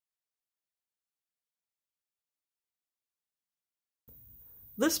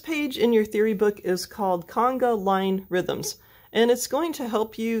This page in your theory book is called Conga line rhythms, and it's going to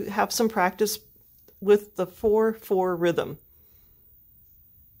help you have some practice with the 4/4 rhythm.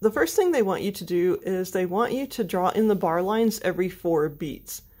 The first thing they want you to do is they want you to draw in the bar lines every 4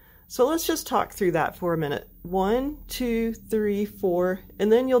 beats. So let's just talk through that for a minute. 1, 2, 3, 4,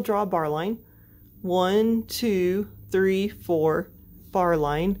 and then you'll draw a bar line. 1, 2, 3, 4, bar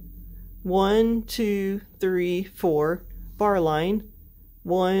line. 1, 2, 3, 4, bar line.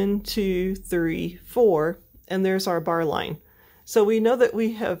 1, 2, 3, 4, and there's our bar line. So we know that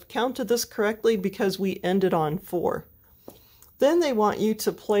we have counted this correctly because we ended on 4. Then they want you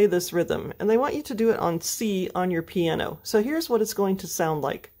to play this rhythm, and they want you to do it on C on your piano. So here's what it's going to sound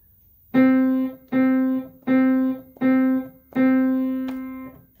like.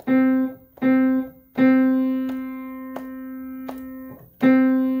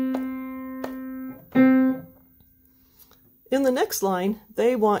 In the next line,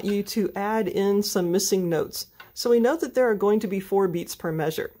 they want you to add in some missing notes. So we know that there are going to be 4 beats per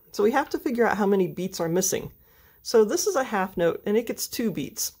measure. So we have to figure out how many beats are missing. So this is a half note, and it gets 2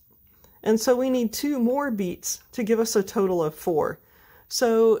 beats. And so we need 2 more beats to give us a total of 4.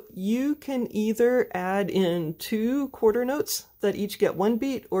 So you can either add in 2 quarter notes that each get 1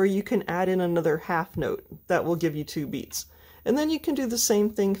 beat, or you can add in another half note that will give you 2 beats. And then you can do the same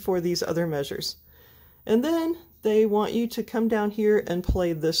thing for these other measures. And then they want you to come down here and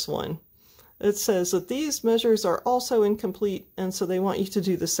play this one. It says that these measures are also incomplete, and so they want you to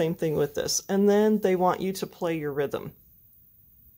do the same thing with this. And then they want you to play your rhythm.